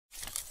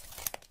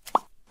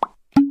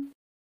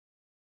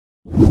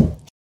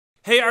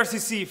Hey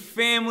RCC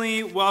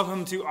family,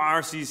 welcome to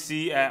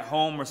RCC at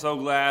Home. We're so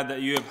glad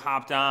that you have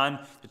hopped on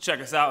to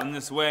check us out in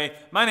this way.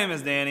 My name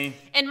is Danny.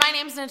 And my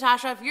name's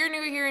Natasha. If you're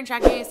new here and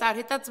checking us out,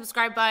 hit that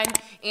subscribe button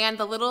and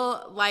the little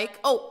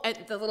and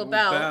the little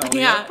bell.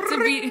 Yeah,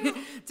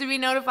 to be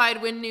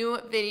notified when new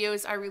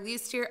videos are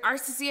released here.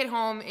 RCC at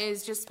Home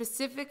is just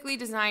specifically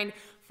designed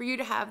for you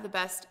to have the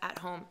best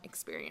at-home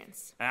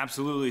experience.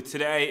 Absolutely.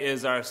 Today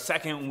is our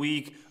second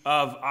week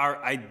of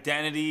our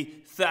identity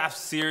theft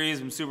series.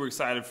 I'm super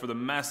excited for the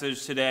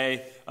message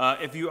today.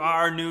 If you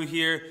are new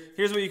here,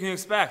 here's what you can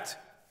expect.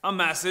 A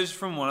message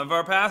from one of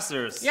our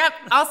pastors. Yep.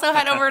 Also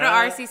head over to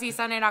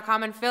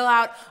rccsunday.com and fill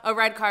out a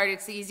red card.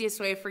 It's the easiest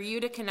way for you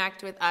to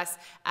connect with us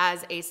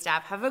as a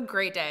staff. Have a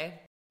great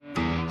day.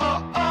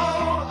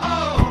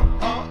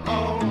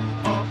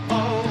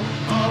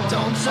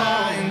 Don't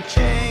try and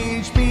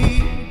change me.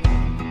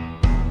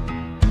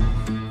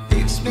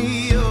 Fix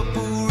me up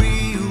or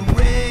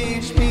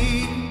rearrange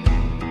me.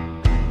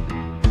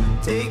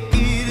 Take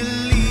it or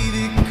leave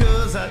it,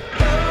 'cause I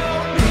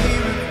don't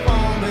need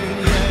reforming.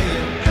 Yeah,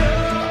 you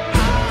know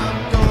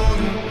I'm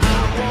golden. I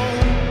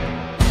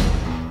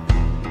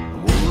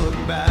won't look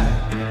back.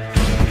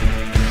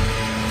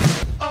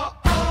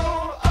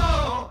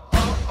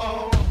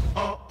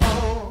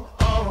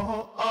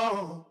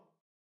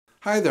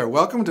 Hi there,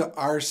 welcome to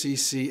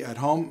RCC at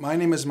Home. My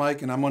name is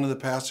Mike and I'm one of the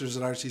pastors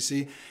at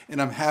RCC,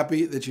 and I'm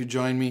happy that you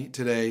joined me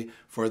today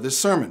for this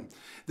sermon.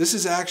 This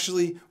is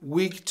actually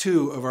week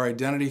 2 of our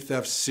Identity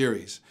Theft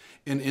series.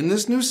 And in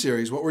this new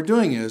series, what we're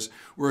doing is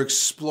we're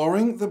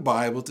exploring the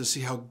Bible to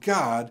see how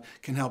God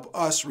can help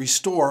us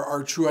restore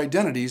our true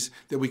identities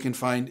that we can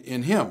find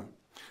in Him.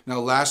 Now,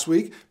 last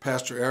week,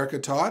 Pastor Erica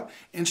taught,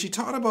 and she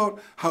taught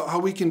about how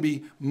we can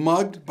be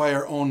mugged by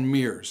our own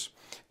mirrors.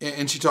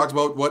 And she talked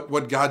about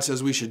what God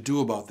says we should do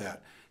about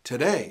that.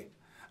 Today,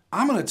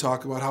 I'm going to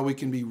talk about how we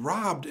can be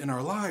robbed in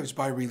our lives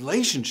by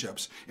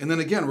relationships. And then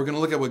again, we're going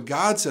to look at what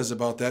God says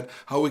about that,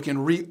 how we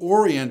can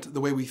reorient the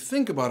way we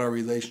think about our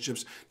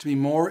relationships to be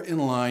more in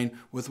line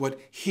with what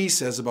He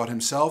says about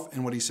Himself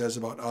and what He says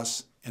about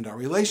us and our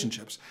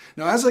relationships.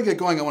 Now, as I get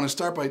going, I want to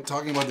start by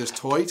talking about this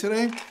toy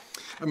today.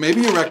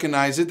 Maybe you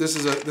recognize it. This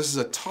is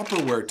a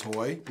Tupperware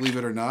toy, believe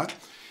it or not.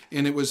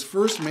 And it was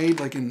first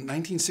made like in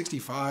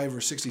 1965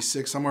 or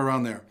 66, somewhere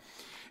around there.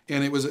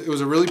 And it was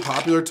a really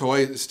popular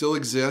toy. It still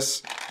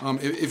exists.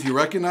 If you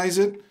recognize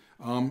it,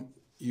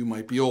 you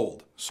might be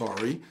old.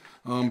 Sorry.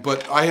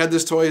 But I had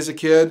this toy as a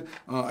kid.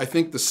 I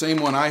think the same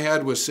one I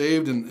had was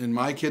saved, and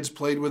my kids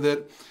played with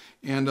it.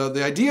 And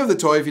the idea of the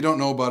toy, if you don't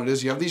know about it,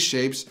 is you have these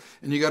shapes,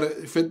 and you got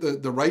to fit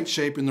the right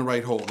shape in the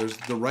right hole. There's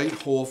the right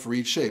hole for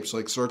each shape. So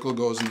like circle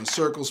goes in the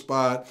circle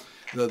spot.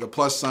 The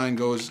plus sign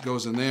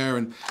goes in there,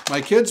 and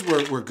my kids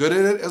were good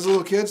at it as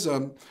little kids.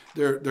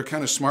 They're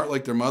kind of smart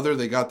like their mother.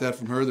 They got that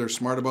from her. They're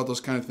smart about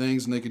those kind of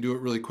things, and they could do it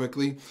really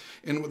quickly.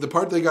 And the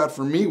part they got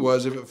from me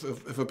was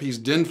if a piece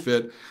didn't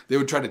fit, they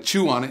would try to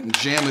chew on it and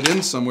jam it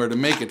in somewhere to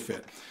make it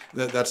fit.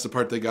 That's the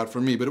part they got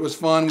from me. But it was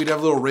fun. We'd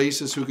have little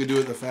races who could do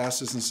it the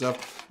fastest and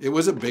stuff. It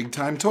was a big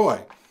time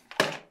toy.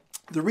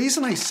 The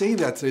reason I say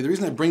that today, the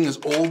reason I bring this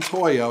old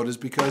toy out is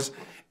because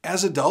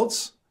as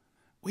adults,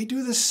 we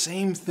do the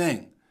same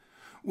thing.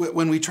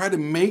 When we try to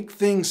make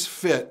things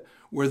fit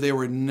where they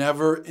were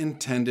never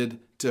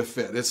intended to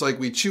fit. It's like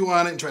we chew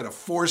on it and try to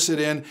force it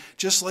in,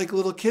 just like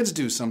little kids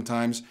do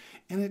sometimes,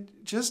 and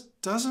it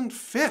just doesn't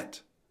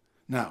fit.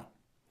 Now,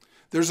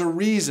 there's a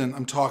reason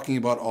I'm talking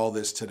about all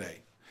this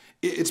today.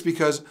 It's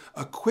because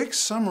a quick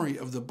summary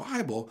of the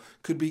Bible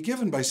could be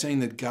given by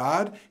saying that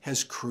God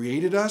has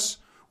created us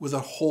with a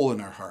hole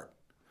in our heart.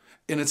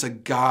 And it's a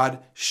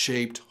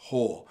God-shaped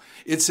hole.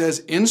 It says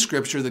in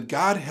Scripture that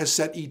God has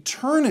set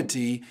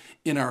eternity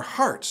in our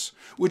hearts,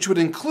 which would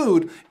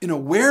include an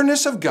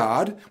awareness of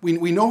God. We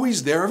know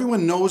He's there.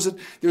 Everyone knows that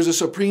there's a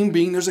supreme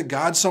being. There's a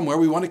God somewhere.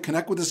 We want to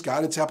connect with this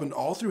God. It's happened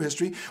all through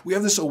history. We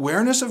have this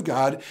awareness of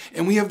God,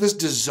 and we have this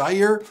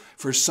desire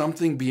for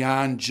something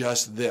beyond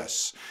just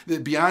this.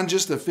 That beyond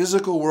just the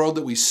physical world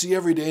that we see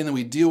every day and that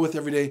we deal with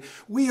every day.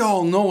 We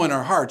all know in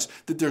our hearts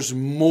that there's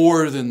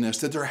more than this,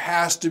 that there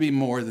has to be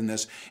more than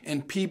this.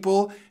 And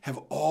people have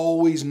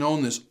always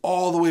known this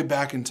all the way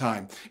back in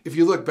time. If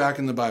you look back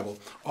in the Bible,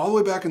 all the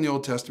way back in the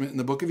Old Testament, in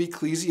the book of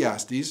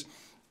Ecclesiastes,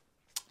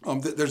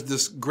 there's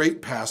this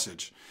great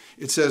passage.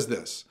 It says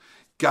this: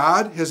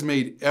 God has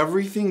made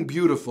everything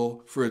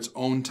beautiful for its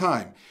own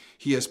time.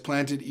 He has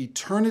planted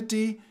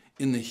eternity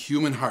in the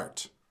human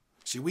heart.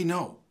 See, we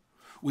know.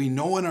 We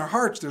know in our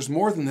hearts there's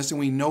more than this, and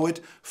we know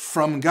it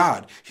from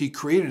God. He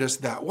created us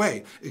that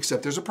way,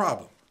 except there's a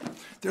problem.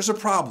 There's a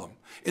problem.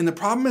 And the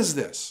problem is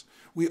this: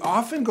 we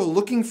often go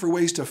looking for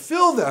ways to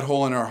fill that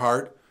hole in our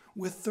heart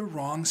with the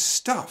wrong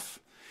stuff.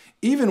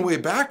 Even way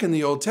back in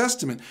the Old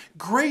Testament,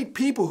 great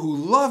people who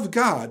love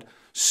God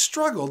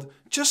struggled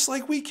just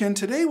like we can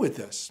today with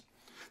this.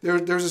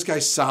 There's this guy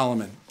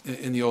Solomon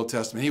in the Old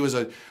Testament. He was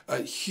a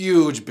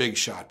huge big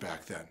shot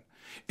back then.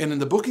 And in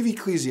the book of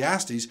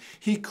Ecclesiastes,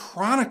 he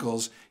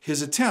chronicles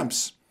his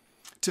attempts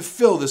to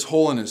fill this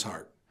hole in his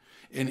heart.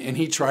 And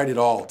he tried it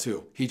all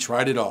too. He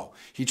tried it all.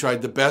 He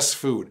tried the best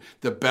food,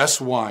 the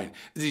best wine,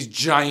 these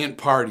giant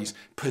parties.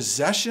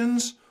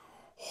 Possessions?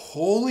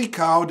 Holy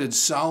cow, did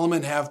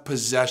Solomon have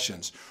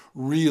possessions.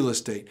 Real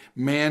estate,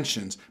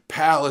 mansions,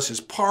 palaces,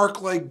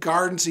 park-like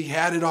gardens. He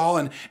had it all.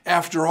 And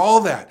after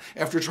all that,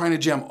 after trying to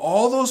jam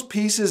all those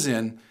pieces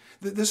in,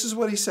 this is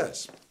what he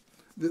says.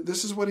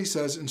 This is what he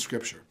says in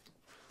Scripture.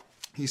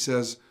 He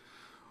says,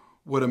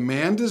 what a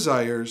man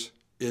desires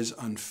is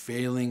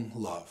unfailing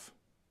love.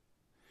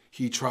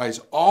 He tries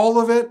all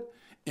of it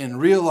and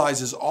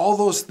realizes all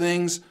those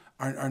things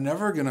are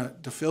never going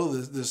to fill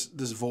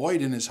this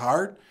void in his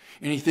heart.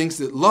 And he thinks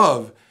that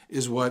love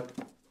is what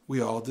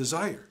we all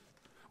desire,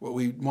 what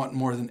we want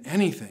more than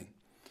anything.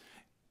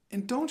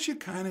 And don't you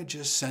kind of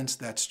just sense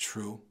that's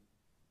true?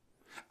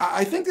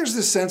 I think there's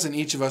this sense in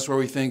each of us where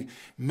we think,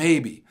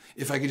 maybe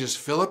if I could just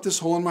fill up this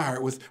hole in my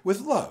heart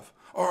with love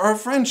or a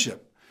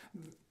friendship,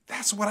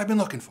 that's what I've been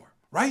looking for,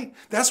 right?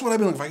 That's what I've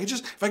been looking for.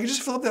 If I could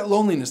just fill up that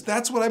loneliness,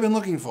 that's what I've been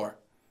looking for.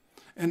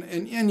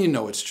 And you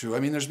know it's true. I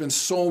mean, there's been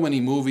so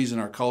many movies in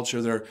our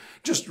culture that are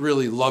just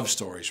really love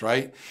stories,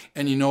 right?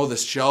 And you know the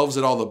shelves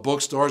at all the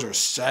bookstores are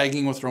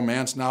sagging with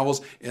romance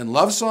novels and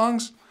love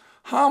songs.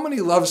 How many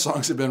love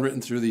songs have been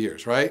written through the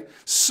years, right?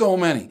 So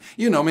many.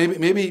 You know,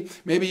 maybe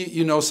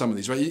you know some of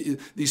these, right?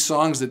 These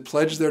songs that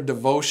pledge their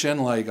devotion,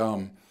 like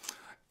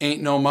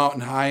ain't no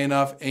mountain high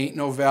enough, ain't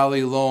no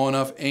valley low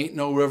enough, ain't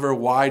no river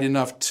wide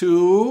enough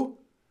to,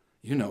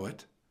 you know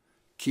it,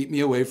 keep me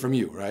away from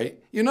you, right?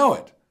 You know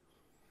it.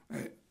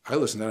 I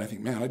listen to that and I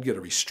think, man, I'd get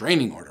a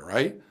restraining order,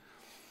 right?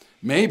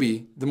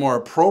 Maybe the more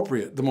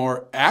appropriate, the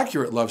more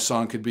accurate love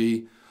song could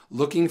be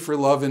looking for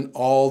love in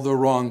all the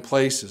wrong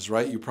places,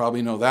 right? You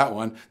probably know that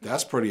one.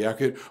 That's pretty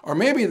accurate. Or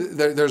maybe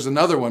there's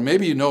another one.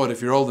 Maybe you know it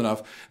if you're old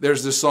enough.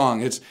 There's this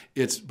song.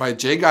 It's by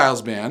Jay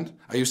Giles Band.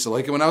 I used to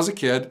like it when I was a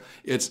kid.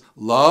 It's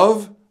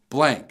Love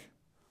Blank.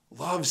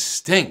 Love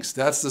Stinks.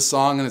 That's the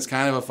song, and it's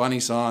kind of a funny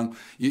song.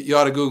 You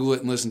ought to Google it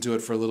and listen to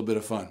it for a little bit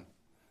of fun.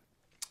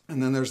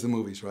 And then there's the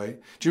movies,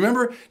 right? Do you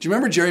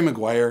remember Jerry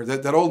Maguire?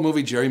 That old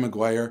movie, Jerry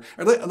Maguire?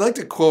 I'd like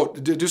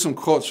to do some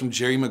quotes from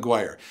Jerry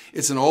Maguire.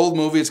 It's an old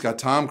movie. It's got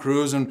Tom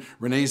Cruise and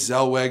Renee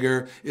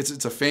Zellweger.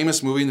 It's a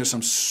famous movie, and there's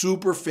some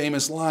super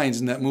famous lines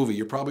in that movie.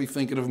 You're probably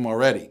thinking of them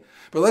already.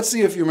 But let's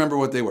see if you remember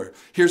what they were.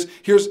 Here's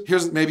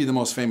maybe the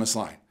most famous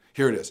line.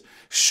 Here it is.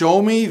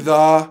 Show me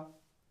the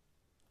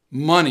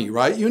money,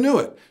 right? You knew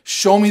it.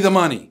 Show me the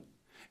money.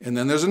 And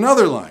then there's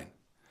another line.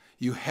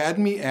 You had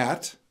me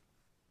at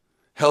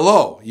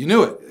hello. You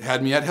knew it.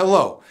 Had me at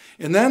hello.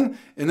 And then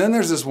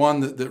there's this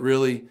one that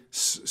really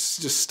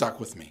just stuck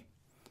with me.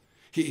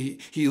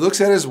 He looks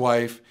at his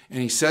wife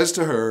and he says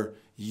to her,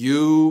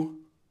 you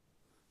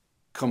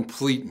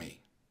complete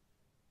me.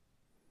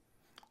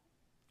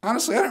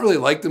 Honestly, I didn't really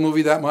like the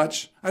movie that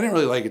much. I didn't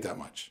really like it that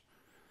much.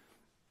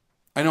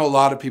 I know a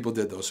lot of people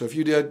did though. So if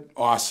you did,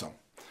 awesome.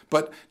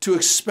 But to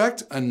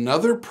expect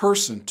another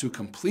person to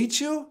complete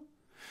you,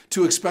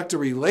 to expect a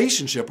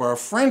relationship or a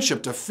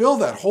friendship to fill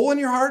that hole in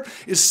your heart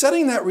is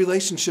setting that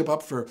relationship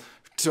up for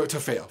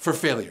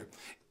failure,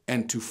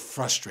 and to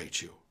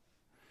frustrate you.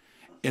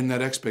 And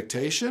that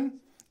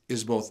expectation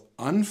is both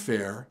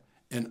unfair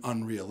and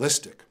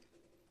unrealistic.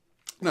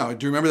 Now,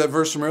 do you remember that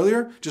verse from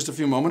earlier, just a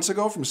few moments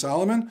ago from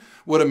Solomon?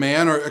 What a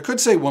man, or I could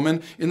say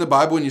woman, in the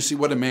Bible when you see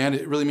what a man,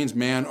 it really means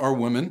man or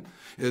woman.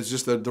 It's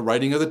just the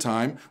writing of the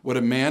time. What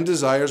a man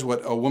desires,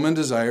 what a woman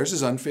desires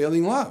is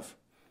unfailing love.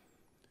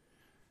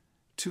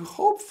 To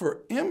hope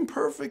for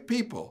imperfect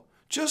people,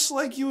 just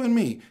like you and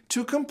me,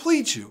 to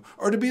complete you,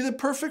 or to be the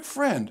perfect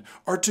friend,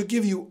 or to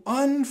give you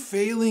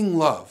unfailing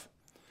love,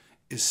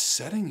 is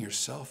setting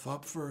yourself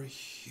up for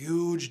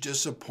huge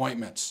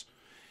disappointments.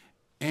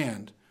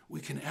 And we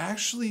can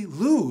actually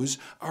lose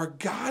our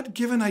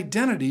God-given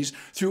identities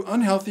through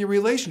unhealthy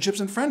relationships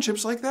and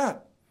friendships like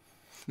that.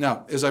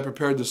 Now, as I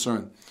prepared this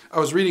sermon, I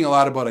was reading a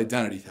lot about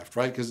identity theft,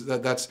 right? Because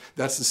that's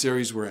the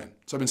series we're in.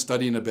 So I've been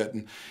studying a bit.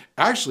 And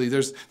actually,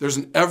 there's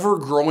an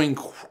ever-growing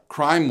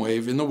crime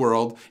wave in the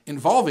world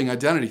involving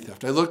identity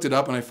theft. I looked it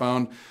up and I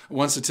found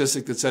one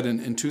statistic that said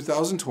in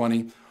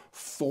 2020,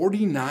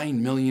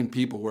 49 million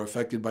people were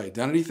affected by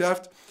identity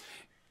theft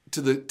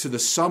to the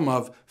sum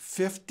of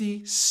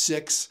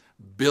 $56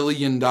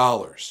 billion.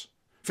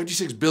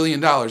 $56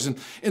 billion.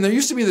 And there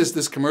used to be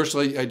this commercial,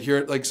 I'd hear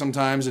it like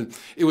sometimes, and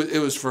it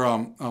was for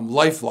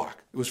LifeLock.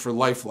 It was for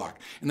LifeLock.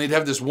 And they'd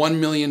have this $1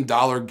 million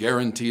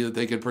guarantee that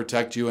they could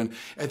protect you. And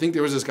I think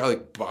there was this guy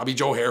like Bobby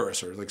Joe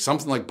Harris or like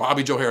something like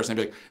Bobby Joe Harris. And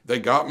they'd be like, they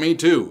got me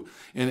too.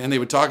 And they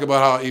would talk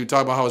about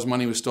how his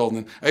money was stolen.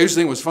 And I used to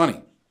think it was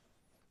funny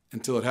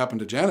until it happened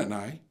to Janet and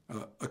I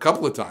a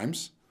couple of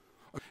times.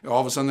 All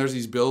of a sudden there's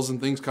these bills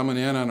and things coming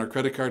in on our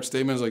credit card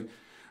statements like,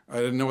 I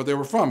didn't know what they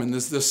were from. And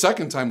the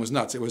second time was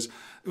nuts. It was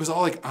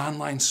all like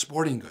online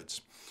sporting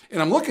goods.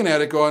 And I'm looking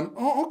at it going,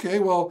 oh, okay,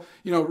 well,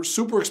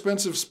 super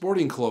expensive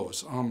sporting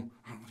clothes. I'm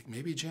like,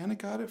 maybe Janet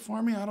got it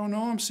for me. I don't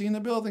know. I'm seeing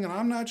the bill and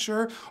I'm not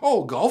sure.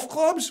 Oh, golf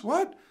clubs?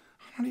 What?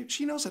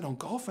 She knows I don't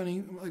golf any.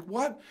 I'm like,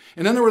 what?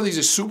 And then there were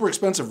these super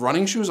expensive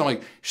running shoes. I'm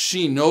like,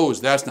 she knows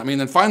that's not me. And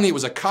then finally it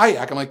was a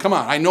kayak. I'm like, come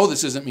on, I know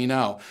this isn't me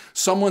now.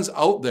 Someone's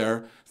out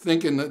there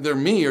thinking that they're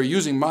me or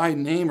using my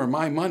name or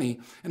my money.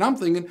 And I'm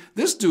thinking,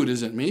 this dude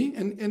isn't me.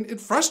 And it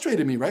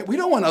frustrated me, right? We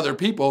don't want other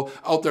people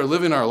out there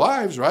living our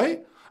lives,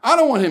 right? I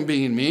don't want him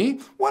being me.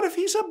 What if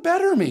he's a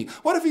better me?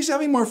 What if he's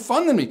having more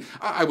fun than me?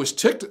 I was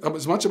ticked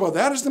as much about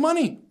that as the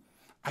money.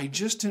 I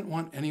just didn't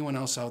want anyone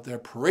else out there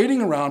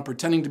parading around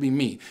pretending to be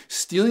me,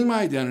 stealing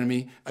my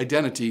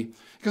identity,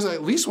 because I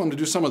at least wanted to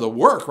do some of the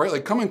work, right?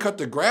 Like come and cut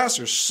the grass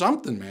or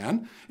something,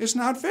 man. It's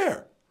not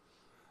fair.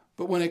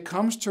 But when it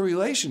comes to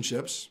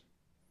relationships,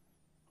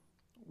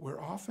 we're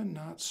often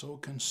not so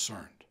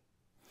concerned.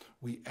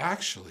 We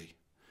actually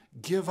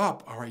give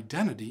up our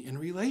identity in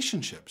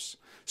relationships.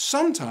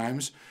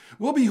 Sometimes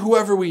we'll be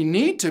whoever we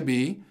need to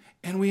be,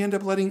 and we end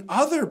up letting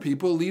other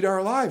people lead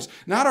our lives.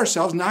 Not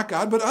ourselves, not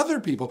God, but other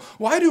people.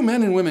 Why do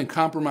men and women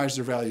compromise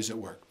their values at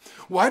work?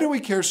 Why do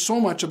we care so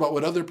much about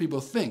what other people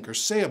think or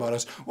say about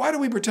us? Why do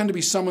we pretend to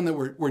be someone that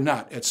we're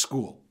not at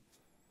school?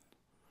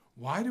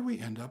 Why do we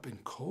end up in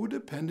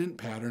codependent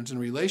patterns in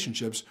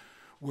relationships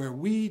where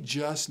we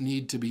just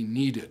need to be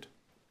needed?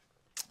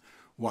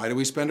 Why do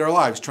we spend our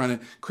lives trying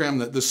to cram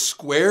the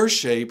square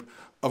shape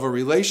of a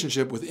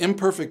relationship with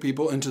imperfect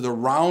people into the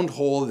round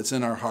hole that's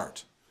in our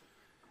heart?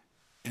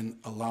 And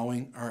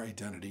allowing our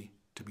identity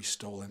to be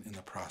stolen in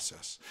the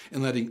process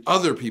and letting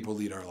other people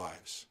lead our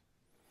lives.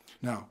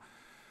 Now,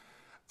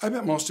 I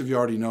bet most of you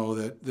already know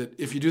that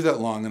if you do that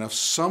long enough,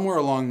 somewhere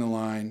along the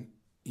line,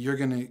 you're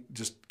going to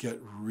just get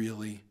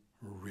really,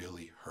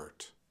 really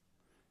hurt.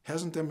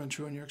 Hasn't that been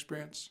true in your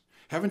experience?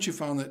 Haven't you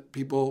found that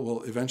people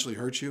will eventually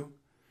hurt you?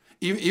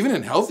 Even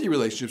in healthy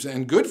relationships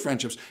and good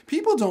friendships,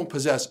 people don't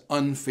possess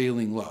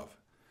unfailing love.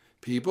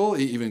 People,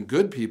 even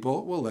good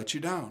people, will let you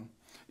down.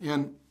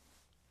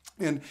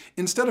 And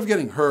instead of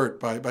getting hurt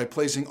by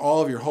placing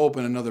all of your hope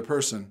in another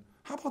person,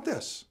 how about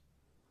this?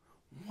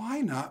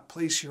 Why not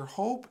place your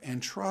hope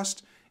and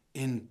trust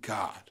in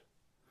God?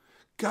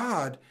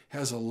 God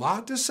has a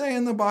lot to say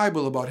in the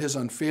Bible about his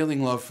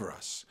unfailing love for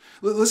us.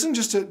 Listen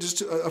just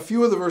to a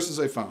few of the verses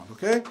I found,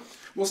 okay?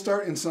 We'll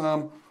start in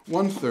Psalm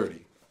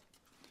 130.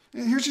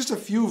 And here's just a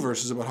few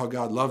verses about how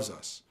God loves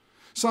us.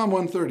 Psalm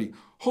 130,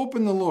 hope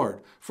in the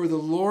Lord,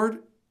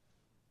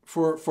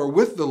 for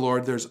with the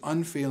Lord there's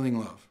unfailing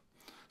love.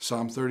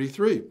 Psalm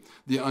 33,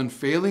 the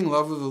unfailing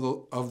love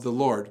of the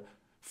Lord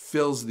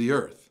fills the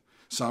earth.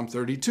 Psalm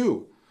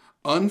 32,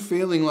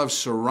 unfailing love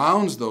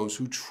surrounds those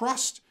who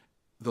trust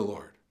the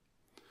Lord.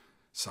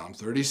 Psalm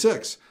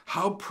 36,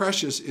 how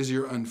precious is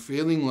your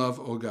unfailing love,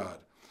 O God.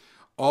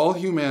 All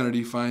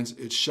humanity finds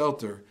its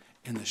shelter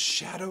in the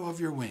shadow of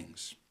your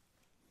wings.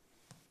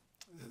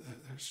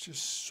 There's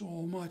just so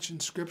much in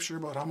Scripture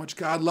about how much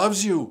God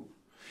loves you.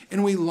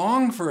 And we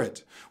long for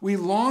it. We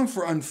long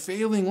for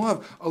unfailing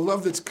love, a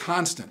love that's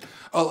constant,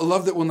 a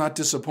love that will not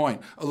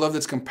disappoint, a love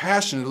that's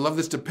compassionate, a love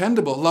that's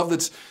dependable, a love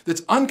that's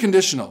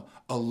unconditional,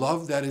 a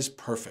love that is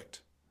perfect.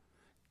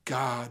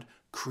 God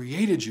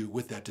created you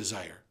with that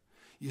desire.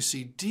 You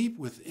see, deep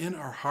within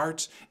our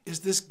hearts is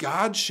this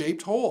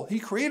God-shaped hole. He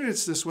created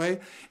us this way,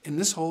 and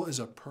this hole is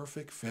a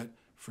perfect fit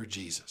for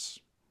Jesus.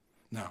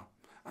 Now,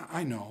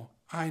 I know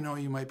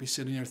you might be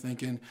sitting there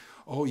thinking,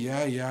 oh,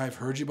 yeah, I've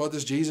heard you about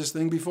this Jesus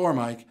thing before,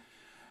 Mike.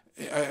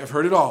 I've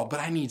heard it all,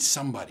 but I need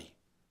somebody.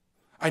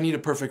 I need a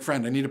perfect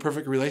friend. I need a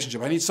perfect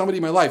relationship. I need somebody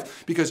in my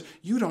life because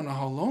you don't know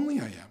how lonely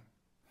I am.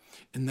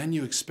 And then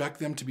you expect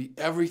them to be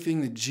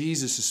everything that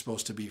Jesus is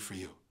supposed to be for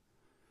you.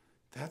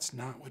 That's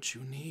not what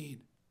you need.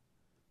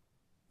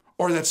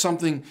 Or that's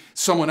something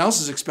someone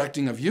else is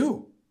expecting of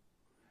you.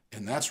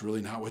 And that's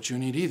really not what you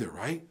need either,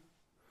 right?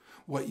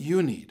 What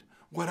you need,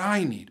 what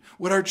I need,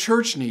 what our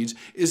church needs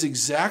is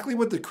exactly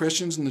what the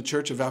Christians in the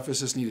church of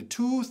Ephesus needed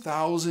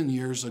 2,000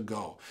 years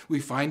ago. We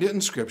find it in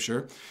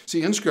Scripture.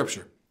 See, in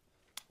Scripture,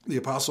 the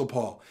Apostle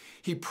Paul,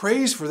 he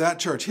prays for that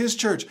church, his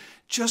church,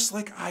 just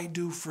like I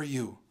do for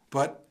you.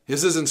 But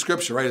his is in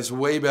Scripture, right? It's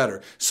way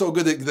better. So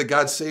good that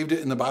God saved it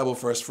in the Bible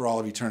for us for all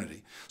of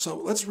eternity. So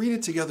let's read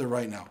it together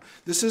right now.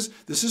 This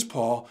is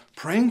Paul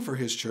praying for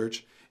his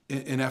church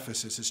in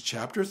Ephesus. It's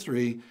chapter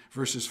 3,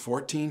 verses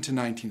 14 to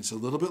 19. It's a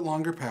little bit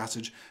longer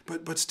passage,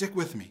 but stick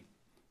with me.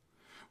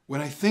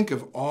 When I think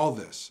of all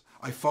this,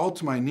 I fall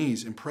to my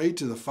knees and pray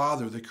to the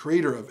Father, the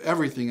creator of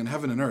everything in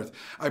heaven and earth.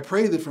 I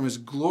pray that from his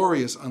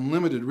glorious,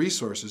 unlimited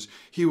resources,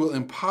 he will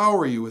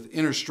empower you with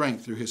inner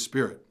strength through his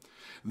Spirit.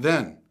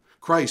 Then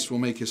Christ will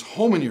make his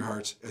home in your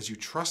hearts as you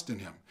trust in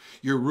him.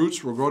 Your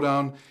roots will grow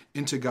down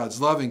into God's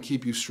love and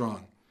keep you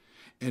strong.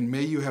 And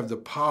may you have the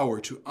power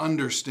to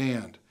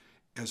understand,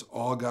 as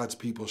all God's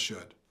people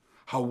should,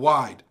 how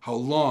wide, how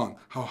long,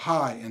 how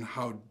high, and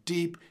how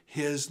deep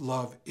his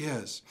love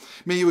is.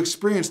 May you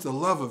experience the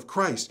love of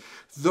Christ,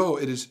 though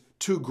it is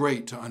too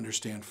great to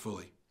understand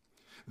fully.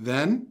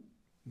 Then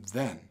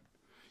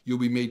you'll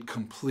be made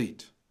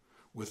complete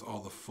with all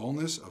the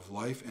fullness of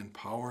life and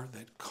power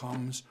that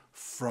comes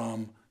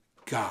from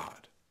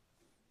God.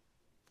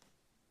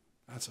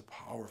 That's a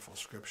powerful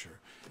scripture.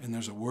 And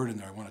there's a word in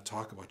there I want to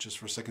talk about just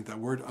for a second. That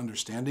word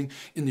understanding,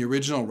 in the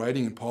original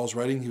writing, in Paul's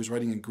writing, he was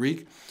writing in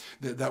Greek.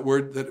 That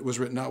word that was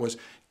written out was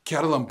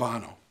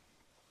katalambano.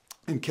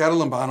 And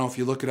katalambano, if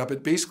you look it up,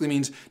 it basically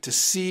means to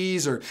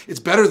seize, or it's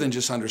better than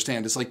just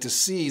understand. It's like to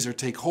seize or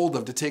take hold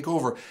of, to take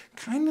over.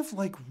 Kind of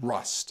like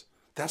rust.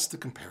 That's the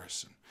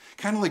comparison.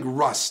 Kind of like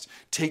rust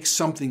takes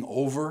something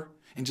over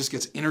and just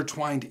gets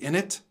intertwined in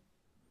it.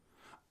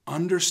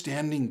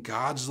 Understanding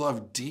God's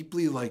love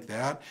deeply like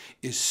that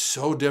is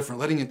so different.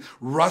 Letting it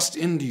rust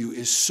into you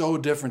is so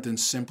different than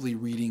simply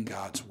reading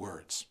God's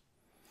words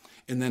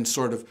and then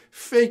sort of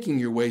faking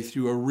your way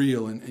through a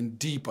real and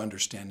deep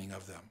understanding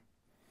of them.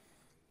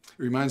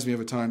 It reminds me of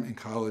a time in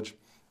college.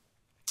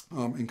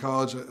 In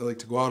college, I like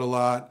to go out a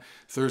lot.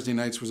 Thursday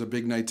nights was a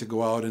big night to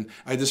go out. And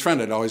I had this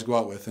friend I'd always go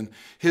out with. And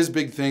his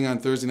big thing on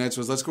Thursday nights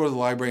was, let's go to the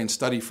library and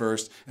study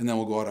first, and then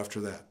we'll go out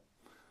after that.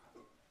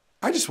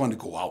 I just wanted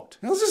to go out.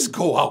 Let's just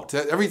go out.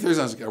 Every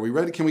Thursday, I was like, are we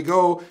ready? Can we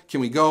go?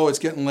 Can we go? It's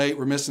getting late.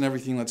 We're missing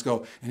everything. Let's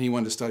go. And he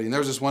wanted to study. And there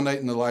was this one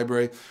night in the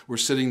library, we're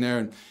sitting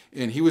there,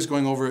 and he was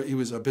going over, he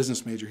was a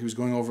business major. He was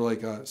going over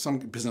like some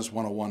business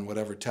 101,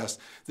 whatever test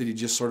that he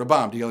just sort of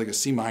bombed. He got like a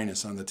C-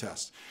 on the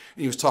test.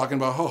 And he was talking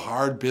about how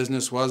hard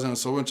business was, and it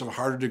was so much of a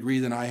harder degree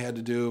than I had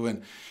to do.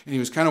 And he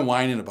was kind of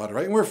whining about it,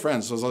 right? And we're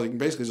friends. So I was like,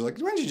 basically, he's like,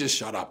 why don't you just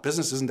shut up?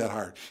 Business isn't that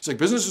hard. He's like,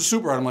 business is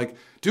super hard. I'm like,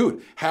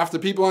 dude, half the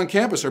people on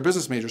campus are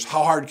business majors.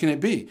 How hard can it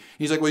be? And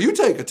he's like, well, you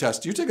take a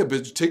test. You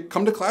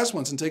come to class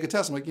once and take a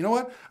test. I'm like, you know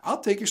what? I'll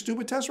take your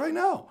stupid test right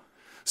now.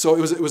 So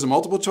it was a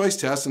multiple choice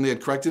test, and they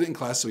had corrected it in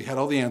class, so he had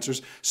all the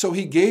answers. So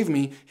he gave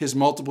me his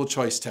multiple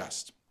choice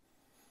test.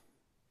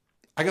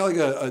 I got like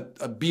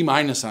a B-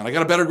 on it. I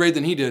got a better grade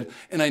than he did,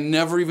 and I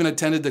never even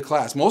attended the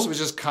class. Most of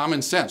it's just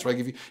common sense,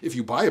 right? If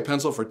you buy a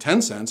pencil for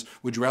 10 cents,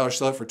 would you rather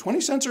sell it for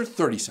 20 cents or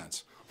 30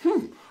 cents?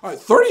 All right,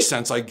 30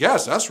 cents, I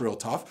guess. That's real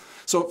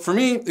tough. So for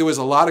me, it was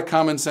a lot of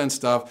common sense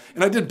stuff,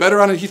 and I did better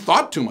on it. He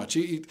thought too much.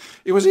 It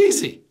was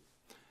easy.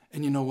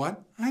 And you know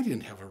what? I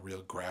didn't have a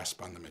real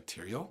grasp on the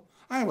material.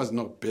 I was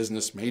no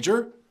business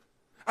major.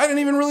 I didn't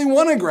even really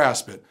want to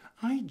grasp it.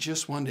 I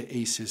just wanted to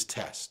ace his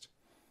test.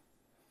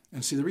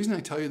 And see, the reason I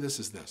tell you this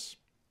is this.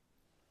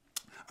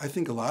 I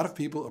think a lot of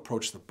people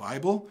approach the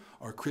Bible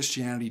or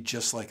Christianity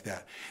just like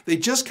that. They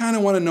just kind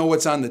of want to know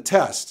what's on the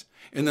test,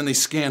 and then they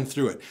scan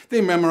through it. They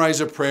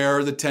memorize a prayer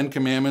or the 10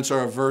 Commandments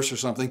or a verse or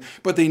something,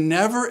 but they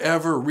never,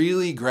 ever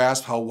really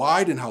grasp how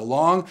wide and how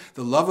long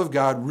the love of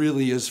God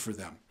really is for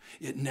them.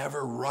 It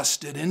never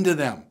rusted into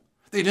them.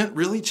 They didn't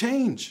really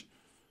change.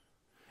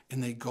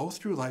 And they go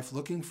through life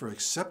looking for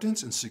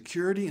acceptance and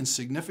security and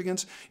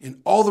significance in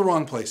all the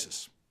wrong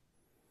places.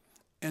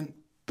 And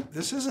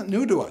this isn't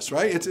new to us,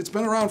 right? It's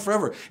been around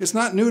forever. It's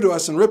not new to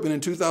us in Ripon in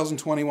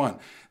 2021.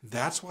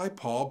 That's why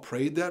Paul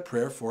prayed that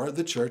prayer for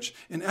the church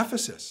in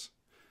Ephesus.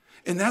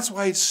 And that's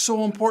why it's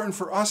so important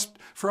for us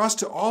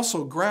to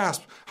also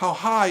grasp how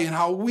high and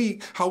how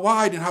weak, how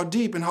wide and how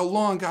deep and how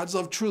long God's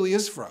love truly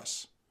is for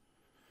us.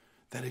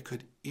 That it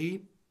could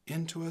eat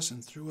into us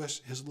and through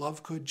us. His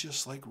love could,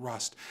 just like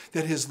rust.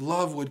 That his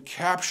love would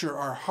capture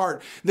our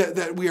heart.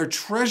 That we are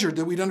treasured,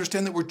 that we'd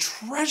understand that we're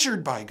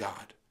treasured by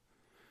God.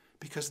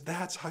 Because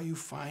that's how you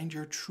find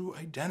your true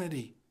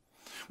identity.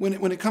 When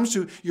it comes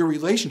to your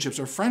relationships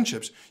or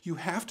friendships, you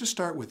have to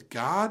start with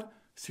God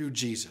through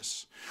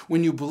Jesus.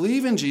 When you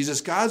believe in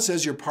Jesus, God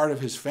says you're part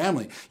of his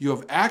family. You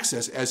have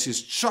access as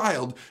his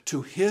child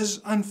to his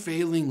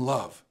unfailing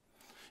love.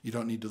 You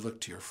don't need to look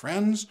to your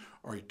friends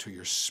or to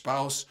your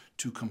spouse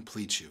to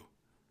complete you.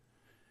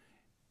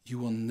 You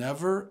will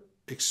never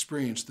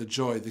experience the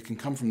joy that can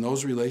come from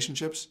those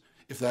relationships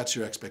if that's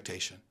your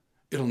expectation.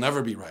 It'll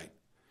never be right.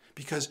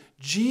 Because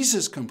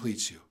Jesus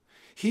completes you.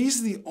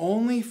 He's the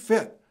only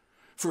fit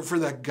for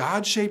that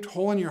God-shaped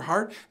hole in your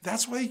heart.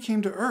 That's why he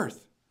came to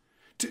earth.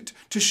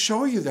 To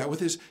show you that with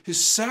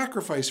his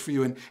sacrifice for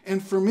you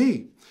and for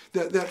me.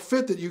 That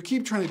fit that you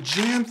keep trying to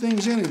jam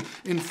things in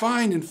and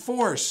find and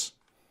force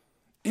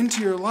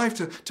into your life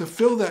to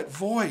fill that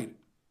void.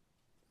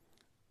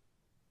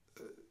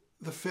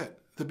 The fit.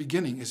 The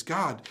beginning is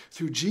God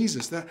through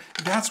Jesus.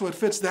 That's what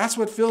fits. That's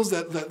what fills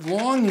that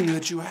longing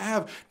that you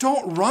have.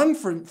 Don't run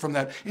from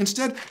that.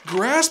 Instead,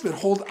 grasp it.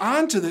 Hold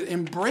on to that.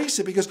 Embrace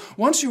it. Because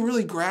once you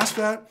really grasp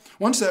that,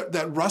 once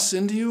that rusts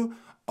into you,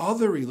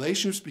 other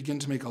relationships begin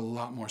to make a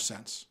lot more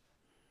sense.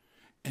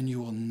 And you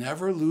will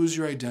never lose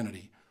your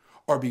identity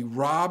or be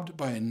robbed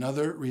by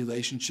another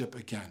relationship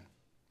again.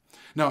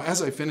 Now,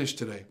 as I finish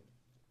today,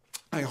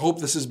 I hope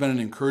this has been an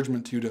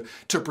encouragement to you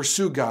to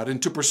pursue God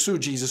and to pursue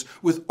Jesus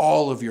with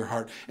all of your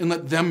heart and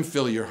let them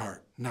fill your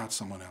heart, not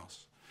someone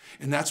else.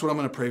 And that's what I'm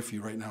going to pray for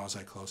you right now as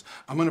I close.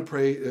 I'm going to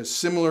pray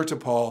similar to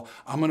Paul.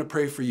 I'm going to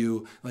pray for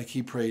you like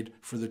he prayed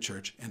for the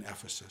church in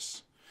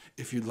Ephesus.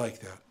 If you'd like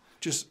that,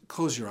 just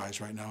close your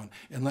eyes right now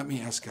and let me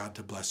ask God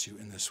to bless you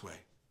in this way.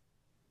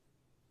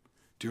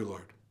 Dear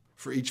Lord,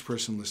 for each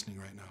person listening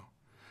right now,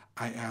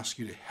 I ask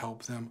you to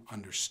help them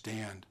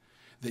understand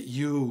that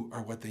you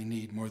are what they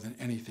need more than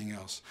anything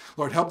else.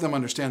 Lord, help them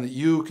understand that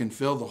you can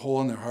fill the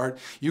hole in their heart.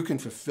 You can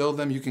fulfill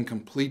them. You can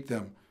complete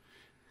them.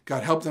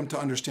 God, help them to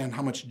understand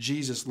how much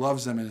Jesus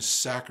loves them and his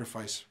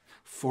sacrifice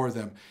for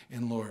them.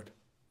 And Lord,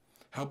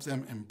 help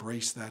them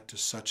embrace that to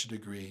such a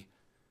degree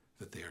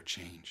that they are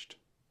changed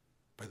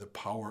by the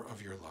power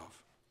of your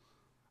love.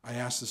 I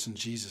ask this in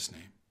Jesus'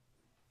 name.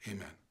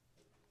 Amen.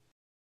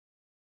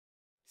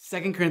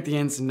 2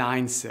 Corinthians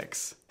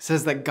 9:6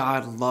 says that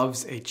God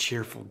loves a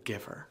cheerful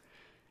giver.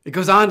 It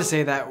goes on to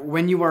say that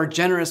when you are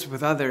generous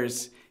with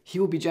others,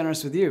 he will be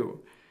generous with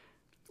you.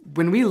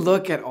 When we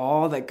look at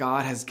all that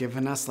God has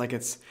given us like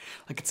it's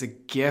a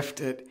gift,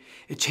 it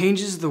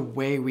changes the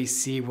way we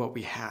see what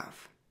we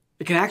have.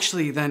 It can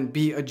actually then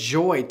be a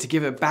joy to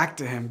give it back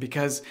to him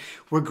because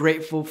we're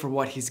grateful for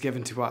what he's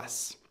given to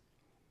us.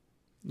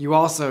 You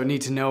also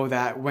need to know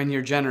that when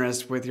you're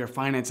generous with your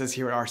finances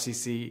here at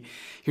RCC,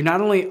 you're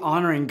not only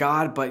honoring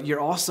God, but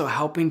you're also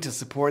helping to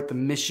support the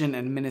mission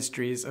and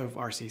ministries of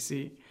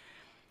RCC.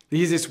 The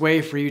easiest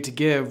way for you to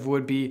give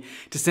would be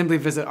to simply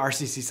visit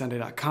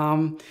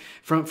rccsunday.com.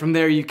 From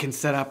there, you can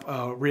set up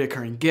a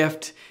reoccurring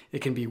gift. It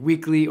can be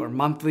weekly or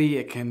monthly.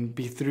 It can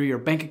be through your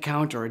bank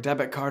account or a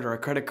debit card or a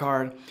credit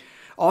card.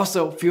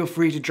 Also, feel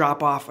free to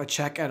drop off a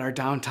check at our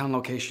downtown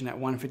location at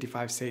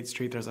 155 State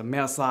Street. There's a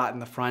mail slot in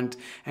the front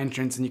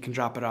entrance, and you can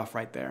drop it off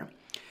right there.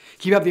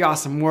 Keep up the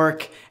awesome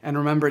work, and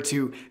remember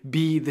to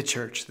be the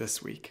church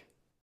this week.